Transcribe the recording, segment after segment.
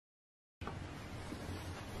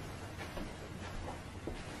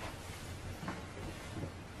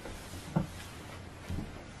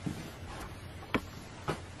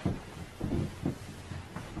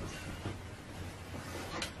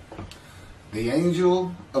the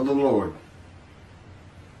angel of the Lord.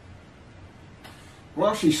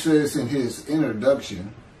 Rashi says in his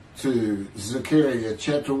introduction to Zechariah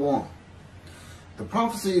Chapter 1, the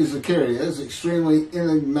prophecy of Zechariah is extremely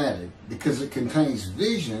enigmatic because it contains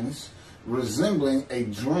visions resembling a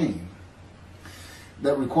dream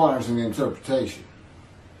that requires an interpretation.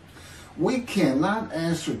 We cannot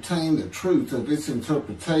ascertain the truth of its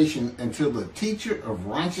interpretation until the teacher of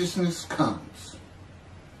righteousness comes.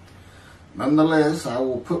 Nonetheless, I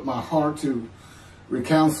will put my heart to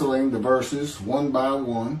reconciling the verses one by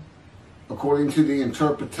one according to the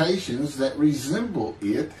interpretations that resemble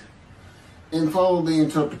it and follow the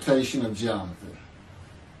interpretation of Jonathan.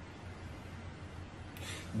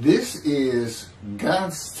 This is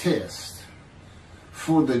God's test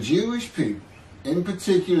for the Jewish people, in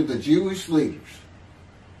particular the Jewish leaders.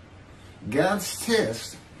 God's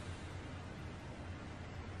test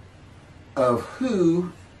of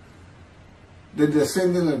who the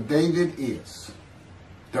descendant of David is.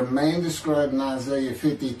 The man described in Isaiah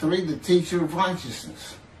 53, the teacher of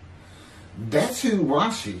righteousness. That's who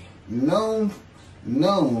Rashi, known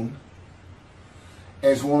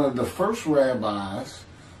as one of the first rabbis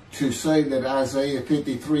to say that Isaiah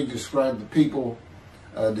 53 described the people,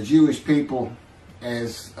 the Jewish people,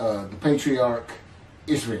 as the patriarch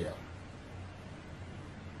Israel.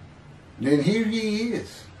 Then here he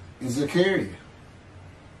is in Zechariah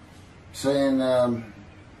saying,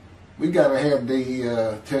 we got to have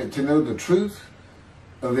to know the truth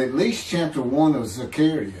of at least chapter 1 of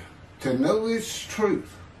Zechariah, to know its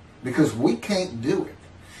truth, because we can't do it.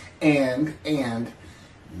 And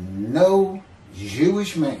no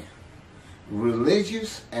Jewish man,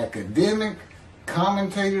 religious, academic,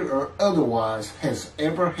 commentator, or otherwise, has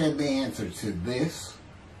ever had the answer to this.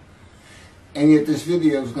 And yet this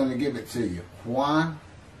video is going to give it to you. Why?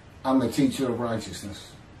 I'm a teacher of righteousness.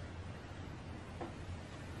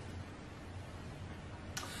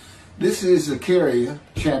 This is Zechariah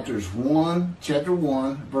chapter 1,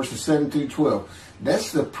 verses 7 through 12.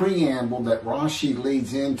 That's the preamble that Rashi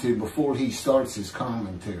leads into before he starts his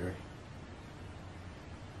commentary.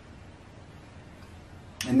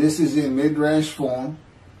 And this is in Midrash form.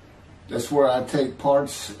 That's where I take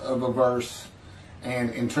parts of a verse and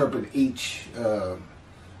interpret each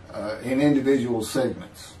in individual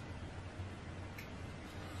segments.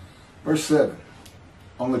 Verse 7.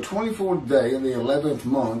 On the 24th day of the 11th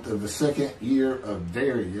month of the second year of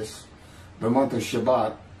Darius, the month of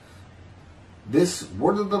Shebat, this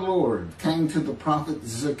word of the Lord came to the prophet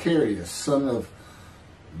Zechariah, son of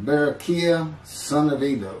Berechiah, son of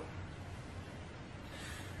Iddo.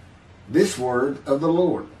 This word of the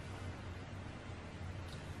Lord.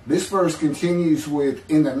 This verse continues with,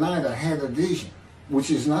 in the night I had a vision,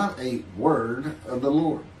 which is not a word of the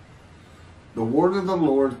Lord. The word of the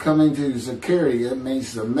Lord coming to Zechariah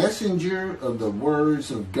means the messenger of the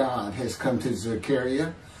words of God has come to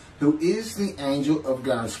Zechariah, who is the angel of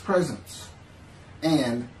God's presence,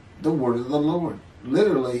 and the word of the Lord.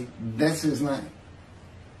 Literally, that's his name.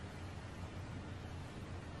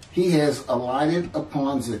 He has alighted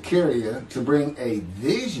upon Zechariah to bring a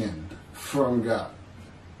vision from God.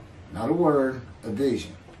 Not a word, a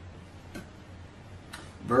vision.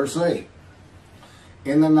 Verse 8.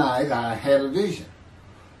 In the night I had a vision.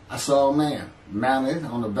 I saw a man mounted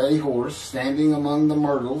on a bay horse standing among the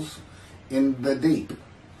myrtles in the deep,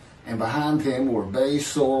 and behind him were bay,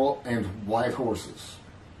 sorrel, and white horses.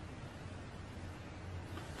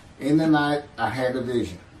 In the night I had a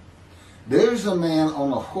vision. There's a man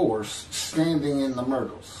on a horse standing in the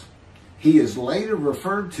myrtles. He is later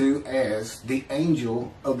referred to as the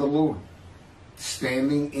angel of the Lord,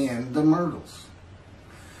 standing in the myrtles.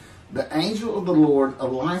 The angel of the Lord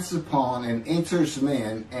alights upon and enters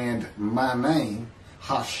men, and my name,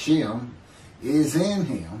 Hashem, is in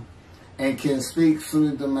him and can speak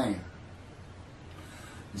through the man.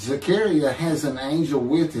 Zechariah has an angel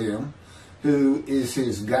with him who is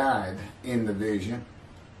his guide in the vision.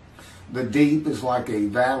 The deep is like a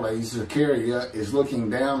valley Zechariah is looking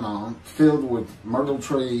down on, filled with myrtle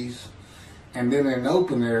trees, and then an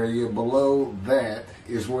open area below that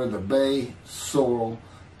is where the bay, sorrel,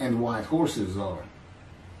 and white horses are.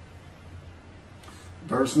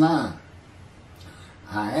 Verse 9.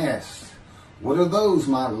 I asked, what are those,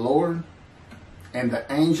 my Lord? And the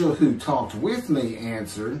angel who talked with me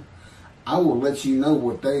answered, I will let you know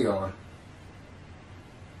what they are.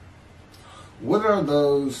 What are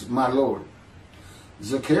those, my Lord?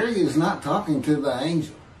 Zechariah is not talking to the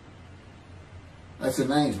angel. That's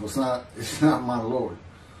an angel. It's not my Lord.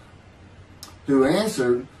 Who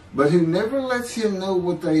answered, but who never lets him know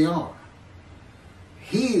what they are.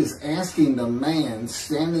 he is asking the man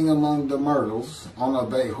standing among the myrtles on a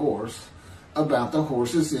bay horse about the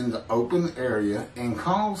horses in the open area and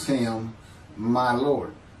calls him my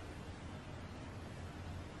Lord.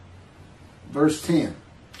 Verse 10.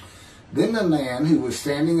 Then the man who was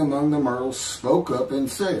standing among the myrtles spoke up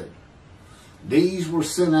and said, these were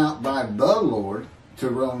sent out by the Lord to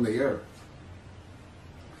roam the earth.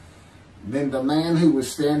 Then the man who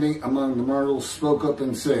was standing among the myrtles spoke up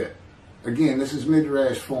and said, again, this is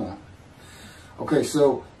Midrash form. Okay,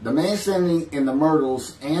 so the man standing in the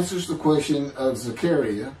myrtles answers the question of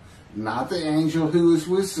Zechariah, not the angel who is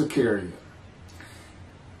with Zechariah.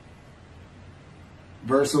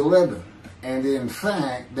 Verse 11. And in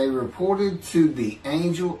fact, they reported to the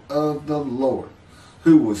angel of the Lord,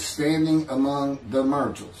 who was standing among the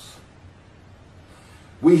myrtles.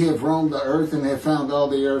 We have roamed the earth and have found all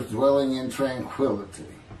the earth dwelling in tranquility.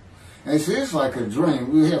 And it's just like a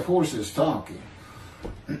dream. We have horses talking.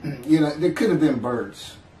 You know, there could have been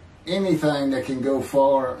birds. Anything that can go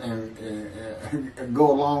far and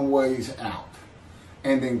go a long ways out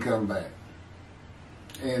and then come back.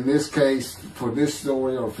 In this case, for this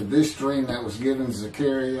story or for this dream that was given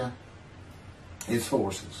Zechariah, it's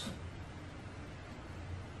horses.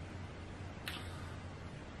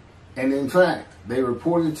 And in fact, they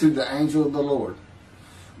reported to the angel of the Lord.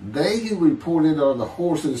 They who reported are the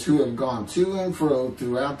horses who have gone to and fro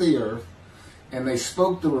throughout the earth, and they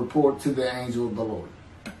spoke the report to the angel of the Lord,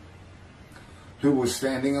 who was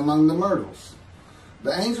standing among the myrtles.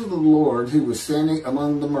 The angel of the Lord, who was standing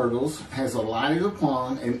among the myrtles, has alighted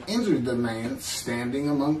upon and entered the man standing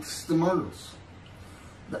amongst the myrtles.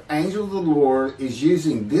 The angel of the Lord is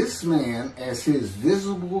using this man as his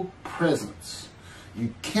visible presence.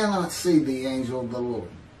 You cannot see the angel of the Lord.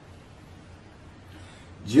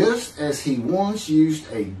 Just as he once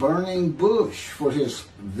used a burning bush for his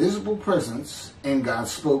visible presence, and God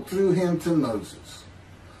spoke through him to Moses.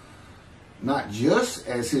 Not just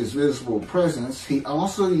as his visible presence, he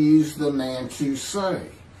also used the man to say,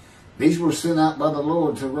 these were sent out by the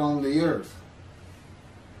Lord to roam the earth.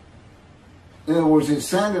 In other words, it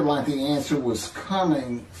sounded like the answer was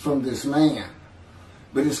coming from this man.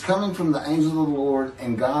 But it's coming from the angel of the Lord,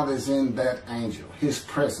 and God is in that angel, his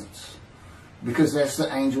presence. Because that's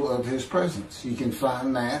the angel of his presence. You can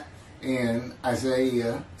find that in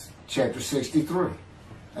Isaiah chapter 63.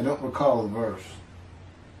 I don't recall the verse.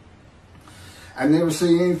 I never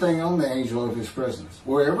see anything on the angel of his presence.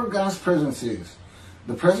 Wherever God's presence is,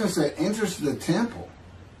 the presence that enters the temple,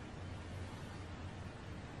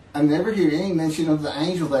 I never hear any mention of the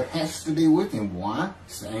angel that has to be with him. Why?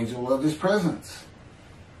 It's the angel of his presence,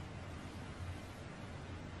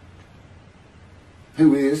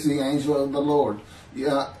 who is the angel of the Lord.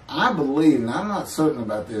 Yeah, I believe, and I'm not certain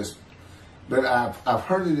about this, but I've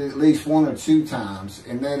heard it at least one or two times,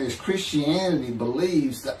 and that is Christianity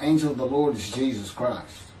believes the angel of the Lord is Jesus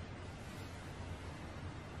Christ.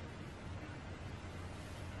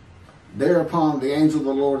 Thereupon the angel of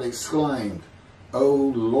the Lord exclaimed, O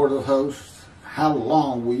Lord of hosts, how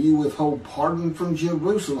long will you withhold pardon from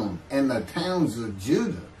Jerusalem and the towns of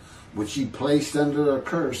Judah, which you placed under a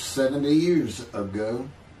curse 70 years ago?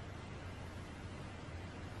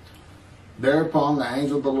 Thereupon the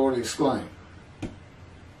angel of the Lord exclaimed.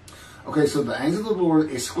 Okay, so the angel of the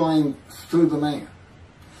Lord exclaimed through the man.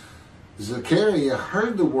 Zechariah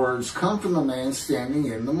heard the words come from the man standing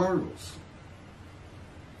in the myrtles.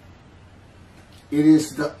 It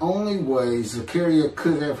is the only way Zechariah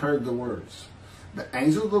could have heard the words. The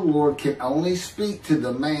angel of the Lord can only speak to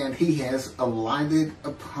the man he has alighted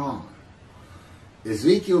upon.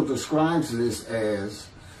 Ezekiel describes this as,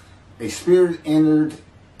 a spirit entered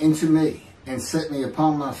into me and set me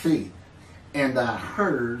upon my feet, and I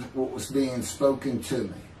heard what was being spoken to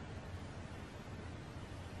me.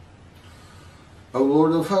 O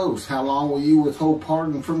Lord of hosts, how long will you withhold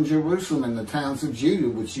pardon from Jerusalem and the towns of Judah,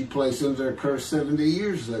 which you placed under a curse 70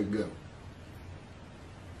 years ago?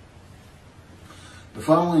 The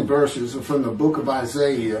following verses are from the book of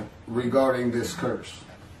Isaiah regarding this curse.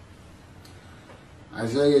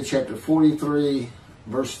 Isaiah chapter 43,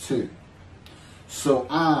 verse 2. So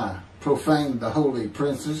I profaned the holy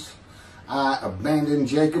princes. I abandoned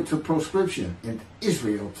Jacob to proscription and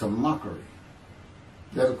Israel to mockery.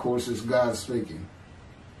 That, of course, is God speaking.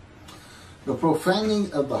 The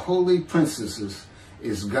profaning of the holy princesses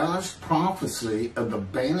is God's prophecy of the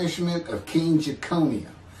banishment of King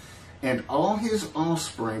Jeconiah and all his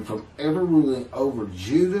offspring from ever ruling over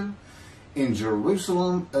Judah and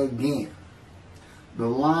Jerusalem again. The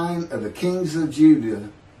line of the kings of Judah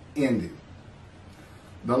ended.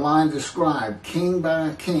 The line described king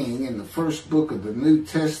by king in the first book of the New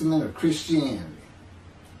Testament of Christianity.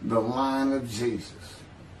 the line of Jesus.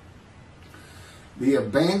 The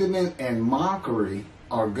abandonment and mockery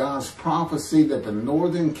are God's prophecy that the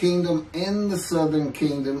northern kingdom and the southern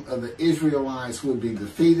kingdom of the Israelites would be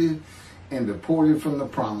defeated and deported from the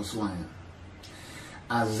promised land.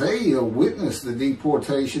 Isaiah witnessed the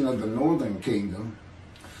deportation of the northern kingdom,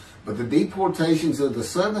 but the deportations of the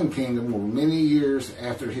southern kingdom were many years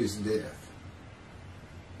after his death.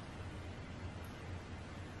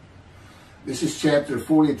 This is chapter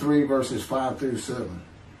 43, verses 5 through 7.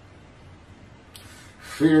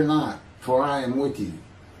 Fear not, for I am with you.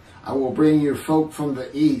 I will bring your folk from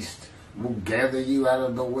the east, will gather you out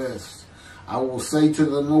of the west. I will say to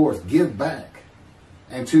the north, give back,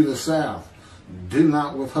 and to the south, do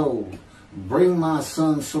not withhold. Bring my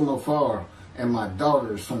sons from afar, and my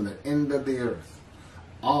daughters from the end of the earth,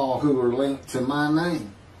 all who are linked to my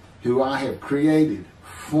name, who I have created,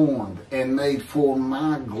 formed, and made for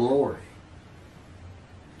my glory.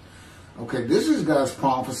 Okay, this is God's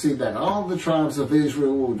prophecy that all the tribes of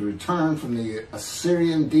Israel would return from the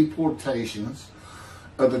Assyrian deportations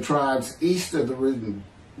of the tribes east of the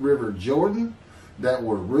river Jordan, that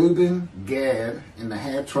were Reuben, Gad, and the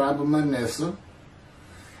half-tribe of Manasseh,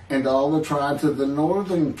 and all the tribes of the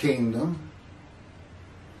northern kingdom,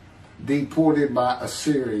 deported by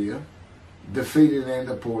Assyria, defeated and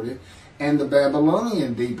deported, and the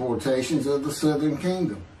Babylonian deportations of the southern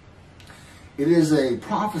kingdom. It is a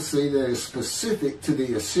prophecy that is specific to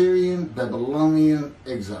the Assyrian Babylonian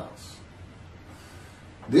exiles.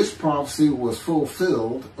 This prophecy was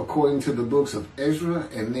fulfilled according to the books of Ezra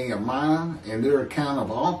and Nehemiah and their account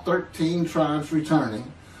of all 13 tribes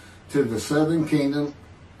returning to the southern kingdom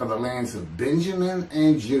of the lands of Benjamin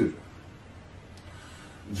and Judah.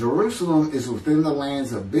 Jerusalem is within the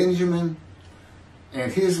lands of Benjamin,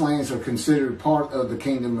 and his lands are considered part of the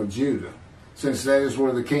kingdom of Judah, since that is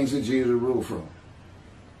where the kings of Judah rule from.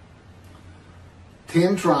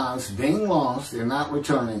 10 tribes being lost and not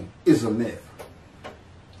returning is a myth.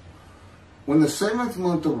 When the 7th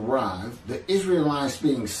month arrived, the Israelites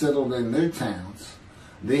being settled in their towns,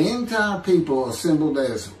 the entire people assembled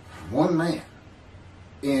as one man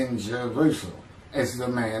in Jerusalem, as the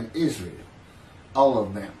man Israel, all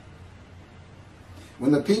of them.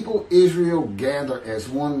 When the people Israel gather as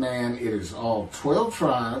one man, it is all 12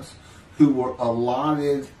 tribes who were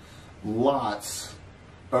allotted lots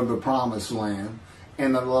of the promised land,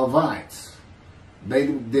 and the Levites, they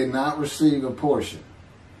did not receive a portion.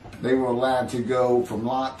 They were allowed to go from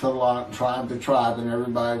lot to lot, tribe to tribe, and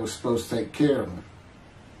everybody was supposed to take care of them.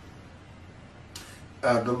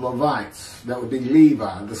 The Levites, that would be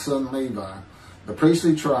Levi, the son Levi, the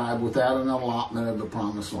priestly tribe without an allotment of the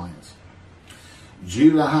promised lands.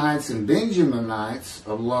 Judahites and Benjaminites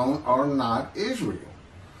alone are not Israel,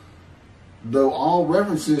 though all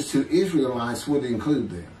references to Israelites would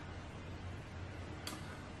include them.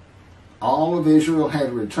 All of Israel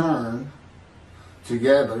had returned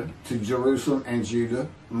together to Jerusalem and Judah,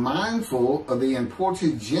 mindful of the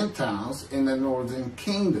imported Gentiles in the northern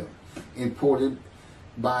kingdom, imported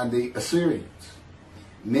by the Assyrians,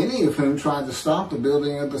 many of whom tried to stop the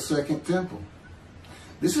building of the second temple.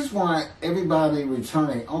 This is why everybody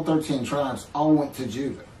returning, all 13 tribes, all went to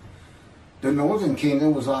Judah. The northern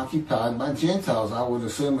kingdom was occupied by Gentiles, I would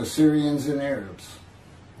assume Assyrians and Arabs.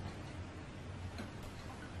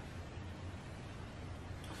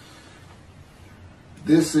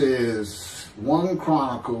 This is 1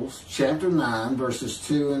 Chronicles chapter 9, verses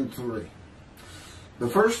 2 and 3. The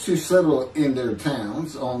first to settle in their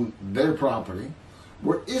towns on their property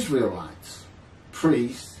were Israelites,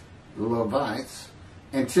 priests, Levites,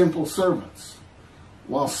 and temple servants,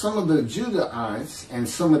 while some of the Judahites and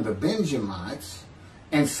some of the Benjamites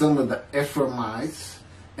and some of the Ephraimites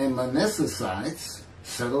and Manassesites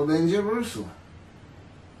settled in Jerusalem.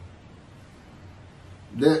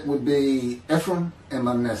 That would be Ephraim and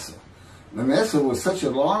Manasseh. Manasseh was such a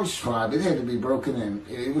large tribe, it had to be broken in.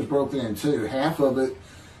 It was broken in two. Half of it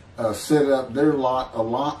set up, their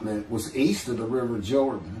allotment was east of the river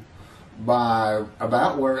Jordan by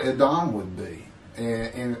about where Edom would be.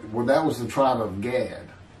 And well, that was the tribe of Gad.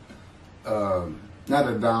 Not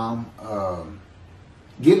Edom,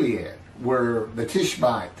 Gilead, where the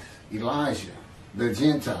Tishbite, Elijah, the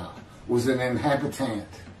Gentile, was an inhabitant.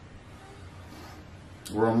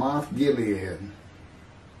 Ramoth Gilead.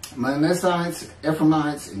 Manassites,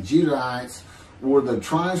 Ephraimites, and Judahites were the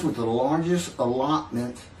tribes with the largest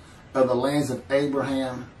allotment of the lands of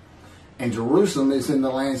Abraham, and Jerusalem is in the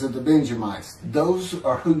lands of the Benjamites. Those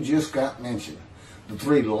are who just got mentioned. The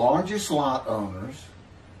 3 largest lot owners.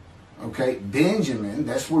 Okay, Benjamin,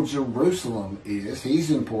 that's where Jerusalem is.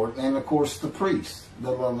 He's important. And of course the priests,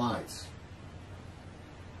 the Levites.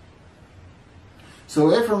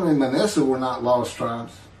 So Ephraim and Manasseh were not lost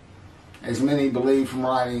tribes, as many believe from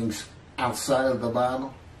writings outside of the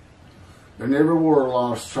Bible. There never were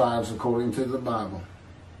lost tribes according to the Bible.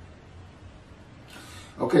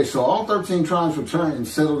 Okay, so all 13 tribes returned and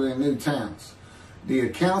settled in new towns. The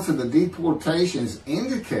accounts of the deportations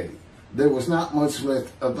indicate there was not much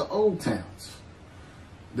left of the old towns.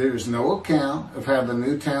 There is no account of how the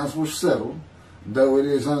new towns were settled, though it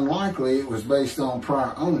is unlikely it was based on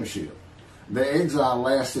prior ownership. The exile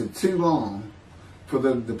lasted too long for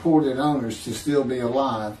the deported owners to still be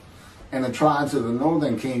alive, and the tribes of the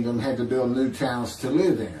northern kingdom had to build new towns to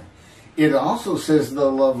live in. It also says the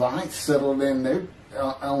Levites settled in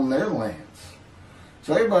on their lands.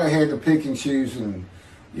 So everybody had to pick and choose, and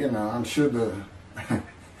I'm sure the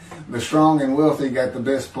the strong and wealthy got the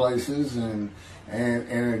best places, and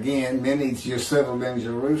again, many just settled in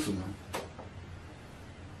Jerusalem.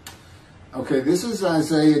 Okay, this is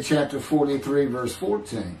Isaiah chapter 43, verse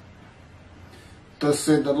 14. Thus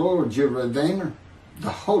said the Lord, your Redeemer, the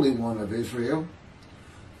Holy One of Israel,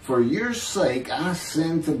 for your sake I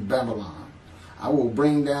send to Babylon. I will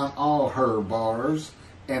bring down all her bars,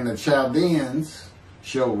 and the Chaldeans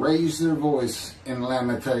shall raise their voice in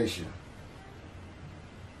lamentation.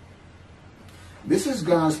 This is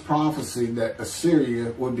God's prophecy that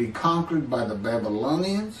Assyria would be conquered by the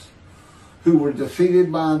Babylonians, who were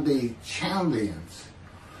defeated by the Chaldeans.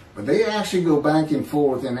 But they actually go back and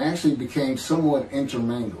forth and actually became somewhat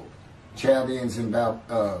intermingled, Chaldeans and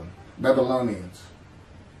Babylonians.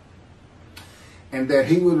 And that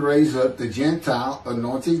he would raise up the Gentile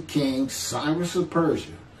anointed king Cyrus of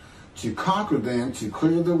Persia to conquer them, to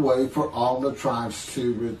clear the way for all the tribes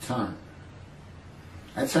to return.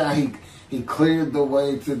 That's how he cleared the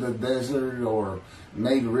way to the desert, or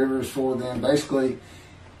made rivers for them. Basically,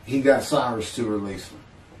 he got Cyrus to release them.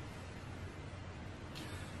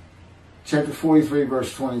 Chapter 43,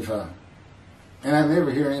 verse 25. And I never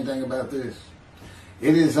hear anything about this.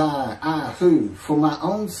 It is I who, for my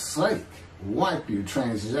own sake, wipe your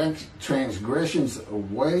transgressions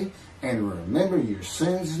away and remember your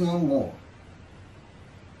sins no more.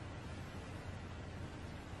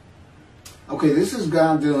 Okay, this is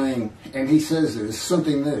God doing, and he says this,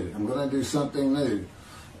 something new. I'm going to do something new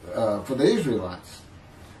for the Israelites.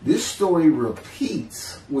 This story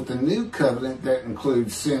repeats with the new covenant that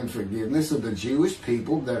includes sin forgiveness of the Jewish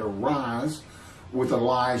people that arise with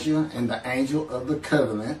Elijah and the angel of the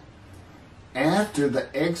covenant after the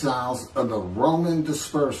exiles of the Roman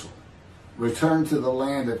dispersal return to the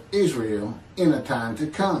land of Israel in a time to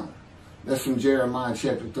come. That's from Jeremiah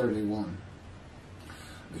chapter 31.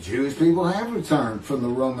 The Jewish people have returned from the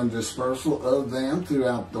Roman dispersal of them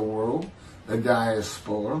throughout the world, the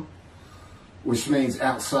diaspora, which means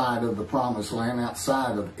outside of the promised land,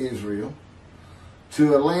 outside of Israel,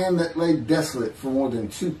 to a land that lay desolate for more than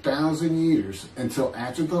 2,000 years until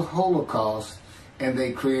after the Holocaust, and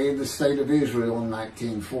they created the state of Israel in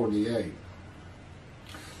 1948.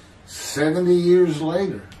 70 years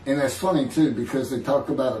later, and that's funny too, because they talk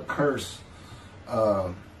about a curse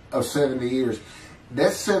of 70 years.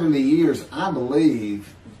 That 70 years, I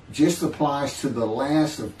believe, just applies to the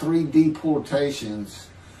last of 3 deportations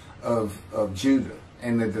of Judah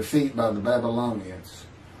and the defeat by the Babylonians,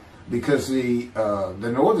 because the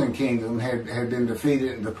northern kingdom had been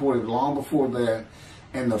defeated and deported long before that,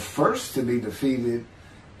 and the first to be defeated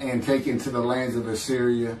and taken to the lands of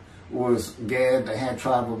Assyria was Gad, the half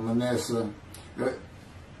tribe of Manasseh,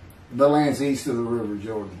 the lands east of the river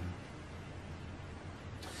Jordan.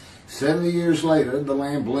 70 years later, the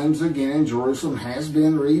land blooms again, and Jerusalem has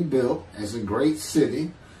been rebuilt as a great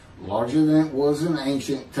city, larger than it was in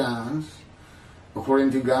ancient times,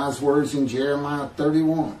 according to God's words in Jeremiah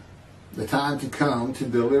 31. The time to come to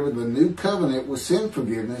deliver the new covenant with sin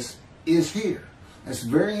forgiveness is here. That's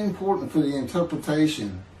very important for the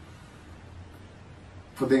interpretation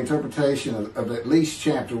of at least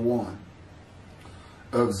chapter 1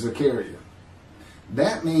 of Zechariah.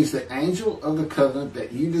 That means the angel of the covenant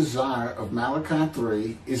that you desire of Malachi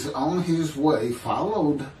 3 is on his way,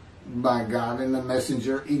 followed by God and the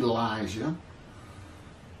messenger Elijah.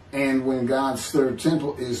 And when God's third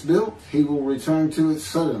temple is built, he will return to it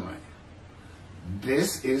suddenly.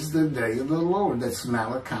 This is the day of the Lord. That's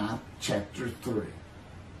Malachi chapter 3.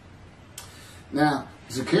 Now,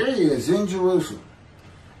 Zechariah is in Jerusalem,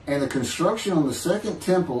 and the construction on the second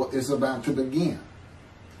temple is about to begin.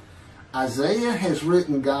 Isaiah has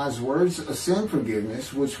written God's words of sin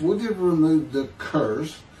forgiveness, which would have removed the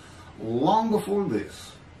curse long before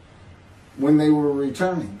this, when they were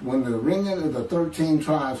returning, when the remnant of the 13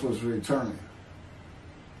 tribes was returning.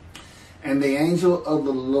 And the angel of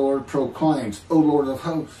the Lord proclaims, O Lord of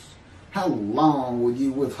hosts, How long will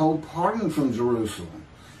you withhold pardon from Jerusalem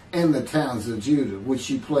and the towns of Judah, which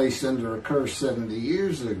you placed under a curse 70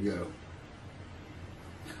 years ago?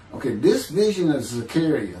 Okay, this vision of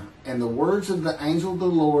Zechariah and the words of the angel of the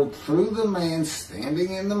Lord through the man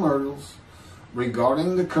standing in the myrtles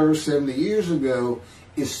regarding the curse 70 years ago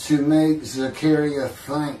is to make Zechariah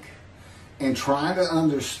think and try to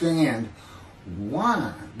understand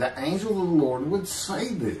why the angel of the Lord would say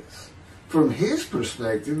this. From his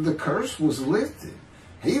perspective, the curse was lifted.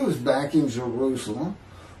 He was back in Jerusalem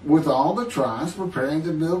with all the tribes preparing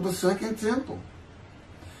to build the second temple.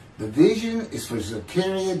 The vision is for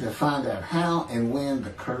Zechariah to find out how and when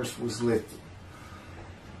the curse was lifted.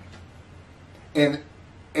 And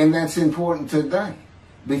that's important today,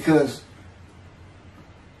 because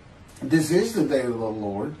this is the day of the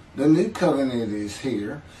Lord. The new covenant is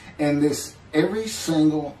here, and every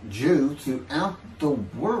single Jew throughout the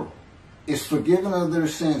world is forgiven of their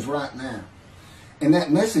sins right now. And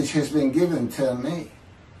that message has been given to me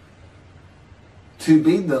to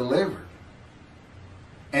be delivered.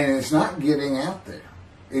 And it's not getting out there.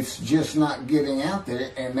 It's just not getting out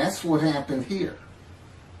there, and that's what happened here.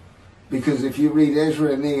 Because if you read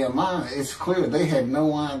Ezra and Nehemiah, it's clear they had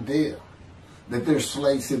no idea that their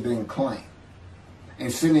slates had been claimed.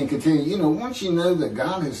 And sin and continue. You know, once you know that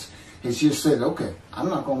God has just said, okay, I'm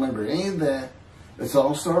not going to remember any of that. Let's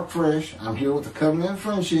all start fresh. I'm here with the covenant of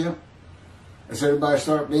friendship. Let's everybody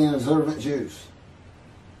start being observant Jews.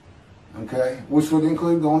 Okay? Which would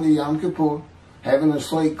include going to Yom Kippur. Having a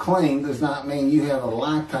slate clean does not mean you have a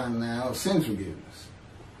lifetime now of sin forgiveness.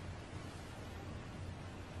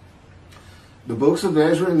 The books of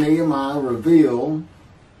Ezra and Nehemiah reveal,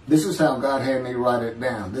 this is how God had me write it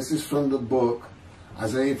down. This is from the book,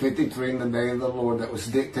 Isaiah 53, in the day of the Lord, that was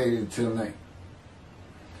dictated to me.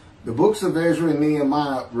 The books of Ezra and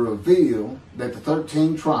Nehemiah reveal that the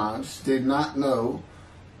 13 tribes did not know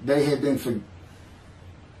they had been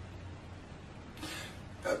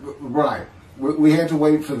right. We had to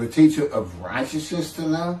wait for the teacher of righteousness to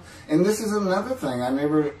know. And this is another thing I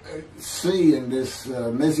never see in this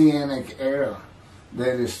Messianic era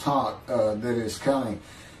that is taught, that is coming,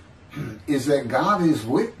 is that God is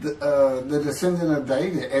with the descendant of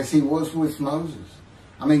David as he was with Moses.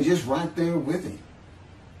 I mean, just right there with him.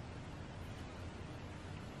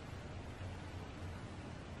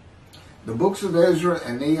 The books of Ezra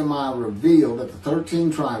and Nehemiah reveal that the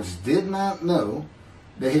 13 tribes did not know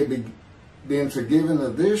they had been forgiven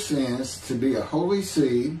of their sins to be a holy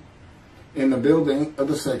seed in the building of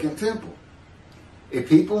the second temple. If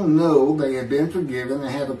people know they have been forgiven and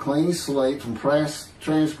have a clean slate from past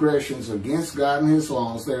transgressions against God and his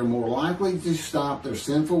laws, they are more likely to stop their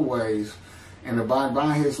sinful ways and abide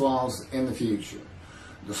by his laws in the future.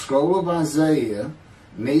 The scroll of Isaiah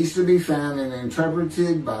needs to be found and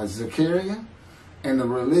interpreted by Zechariah and the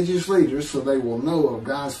religious leaders so they will know of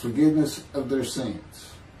God's forgiveness of their sins.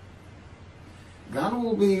 God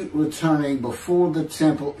will be returning before the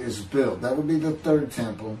temple is built. That will be the third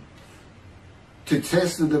temple, to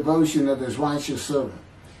test the devotion of his righteous servant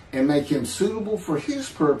and make him suitable for his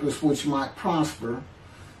purpose, which might prosper.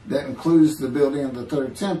 That includes the building of the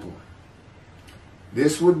third temple.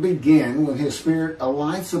 This would begin when his spirit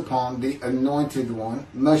alights upon the anointed one,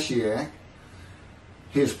 Moshiach.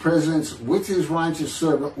 His presence with his righteous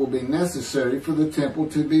servant will be necessary for the temple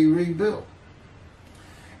to be rebuilt.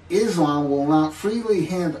 Islam will not freely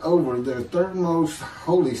hand over their third most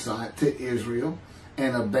holy site to Israel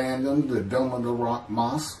and abandon the Dome of the Rock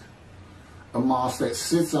Mosque, a mosque that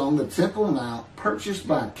sits on the Temple Mount purchased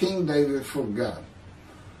by King David for God,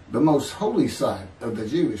 the most holy site of the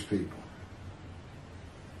Jewish people.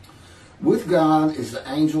 With God is the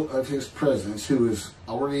angel of his presence, who is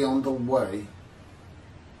already on the way.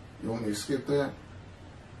 You want me to skip that?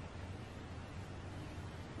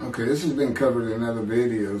 Okay, this has been covered in other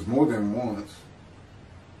videos more than once.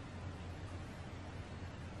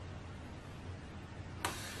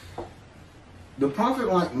 The prophet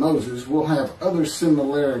like Moses will have other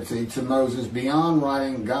similarity to Moses beyond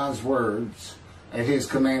writing God's words at his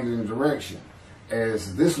command and direction,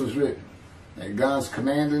 as this was written. At God's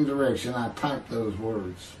command and direction, I typed those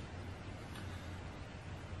words.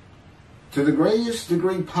 To the greatest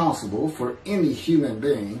degree possible for any human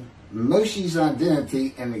being, Moshe's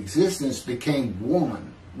identity and existence became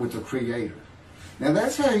one with the Creator. Now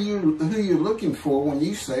that's who you're looking for when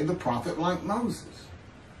you say the prophet like Moses.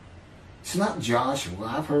 It's not Joshua.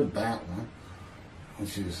 I've heard that one,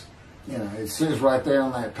 which is, you know, it says right there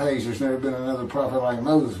on that page, there's never been another prophet like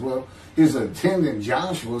Moses. Well, his attendant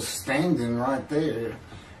Joshua standing right there,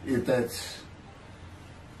 if that's...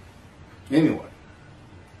 Anyway.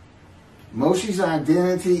 Moshe's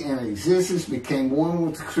identity and existence became one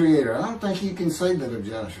with the Creator. I don't think you can say that of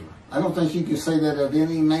Joshua. I don't think you can say that of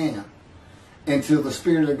any man until the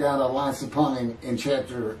Spirit of God alights upon him in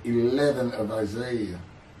chapter 11 of Isaiah.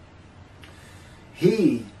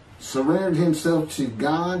 He surrendered himself to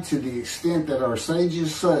God to the extent that our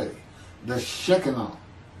sages say the Shekinah,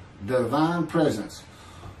 divine presence,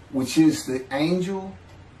 which is the angel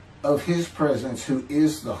of his presence, who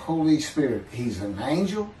is the Holy Spirit. He's an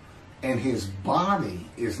angel, and his body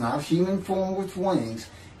is not human form with wings.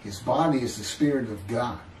 His body is the Spirit of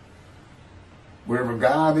God. Wherever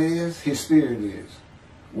God is, his Spirit is.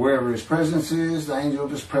 Wherever his presence is, the angel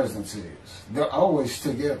of his presence is. They're always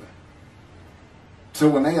together. So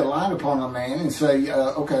when they alight upon a man and say,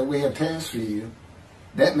 okay, we have tasks for you,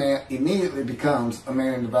 that man immediately becomes a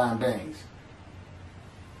man in divine beings.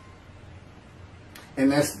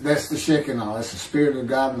 And that's the Shekinah. That's the Spirit of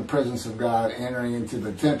God and the presence of God entering into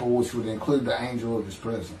the temple, which would include the angel of his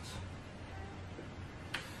presence.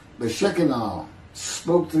 The Shekinah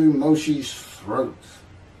spoke through Moshe's throat.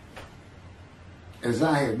 As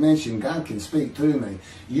I have mentioned, God can speak through me.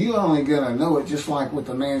 You're only going to know it, just like with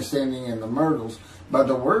the man standing in the myrtles, by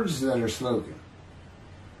the words that are spoken.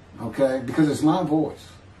 Okay? Because it's my voice.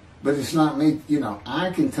 But it's not me. You know,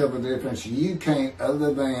 I can tell the difference. You can't,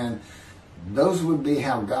 other than those would be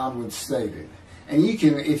how God would state it. And you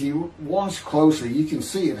can, if you watch closely, you can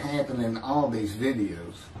see it happen in all these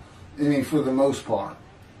videos. I mean, for the most part.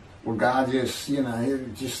 Where God just, you know,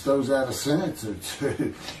 it just throws out a sentence or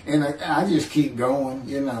two. And I just keep going,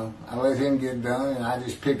 you know. I let him get done, and I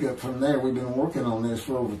just pick up from there. We've been working on this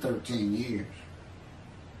for over 13 years.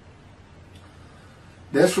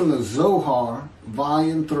 That's from the Zohar,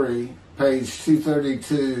 Volume 3, page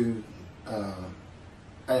 232a.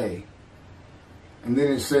 And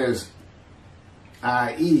then it says,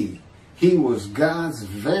 i.e., he was God's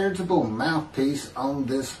veritable mouthpiece on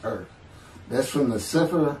this earth. That's from the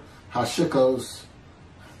Sefer Hashikos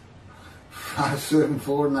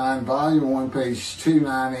 5749, Volume 1, page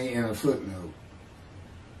 290, and a footnote.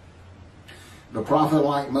 The prophet,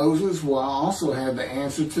 like Moses, will also have the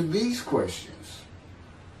answer to these questions.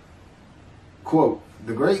 Quote,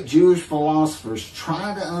 the great Jewish philosophers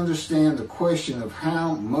try to understand the question of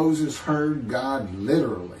how Moses heard God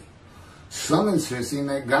literally, some insisting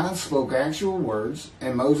that God spoke actual words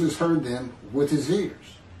and Moses heard them with his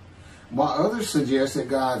ears, while others suggest that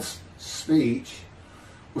God's speech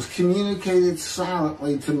was communicated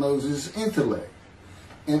silently to Moses' intellect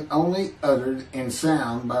and only uttered in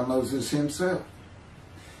sound by Moses himself.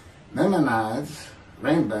 Maimonides,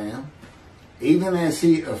 Rambam, even as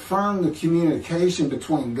he affirmed the communication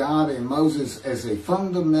between God and Moses as a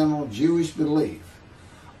fundamental Jewish belief,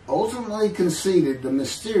 ultimately conceded the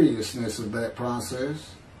mysteriousness of that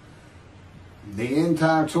process. The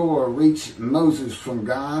entire Torah reached Moses from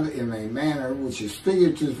God in a manner which is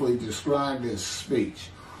figuratively described as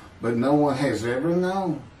speech, but no one has ever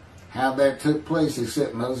known how that took place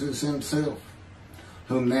except Moses himself,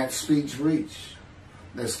 whom that speech reached.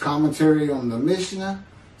 That's commentary on the Mishnah,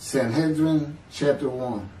 Sanhedrin, Chapter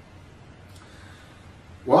 1.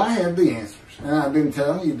 Well, I have the answers, and I've been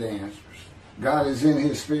telling you the answers. God is in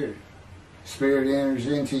his Spirit. Spirit enters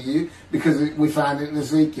into you, because we find it in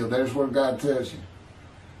Ezekiel. There's where God tells you.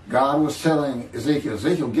 God was telling Ezekiel,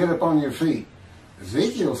 Ezekiel, get up on your feet.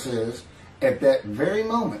 Ezekiel says, at that very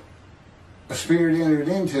moment, a spirit entered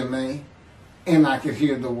into me, and I could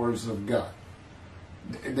hear the words of God.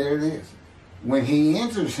 There it is. When he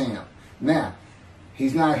enters him. Now,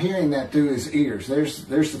 he's not hearing that through his ears. There's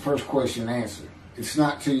the first question answered. It's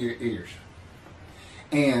not to your ears.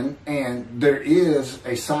 And there is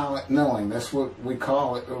a silent knowing. That's what we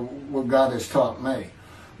call it, what God has taught me.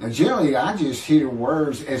 Now, generally, I just hear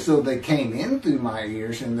words as though they came in through my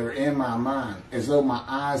ears and they're in my mind, as though my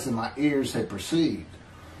eyes and my ears had perceived.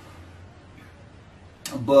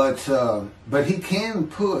 But he can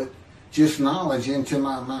put just knowledge into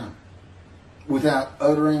my mind without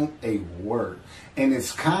uttering a word. And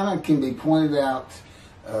it's kind of can be pointed out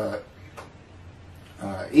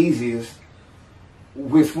easiest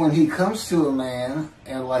with when he comes to a man,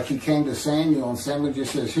 and like he came to Samuel, and Samuel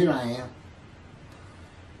just says, here I am.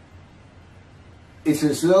 It's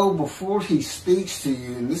as though before he speaks to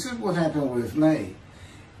you, and this is what happened with me,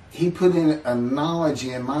 he put in a knowledge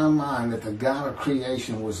in my mind that the God of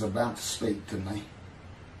creation was about to speak to me.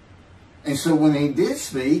 And so when he did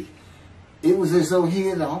speak, it was as though he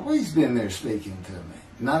had always been there speaking to me.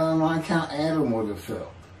 Not unlike how Adam would have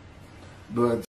felt. But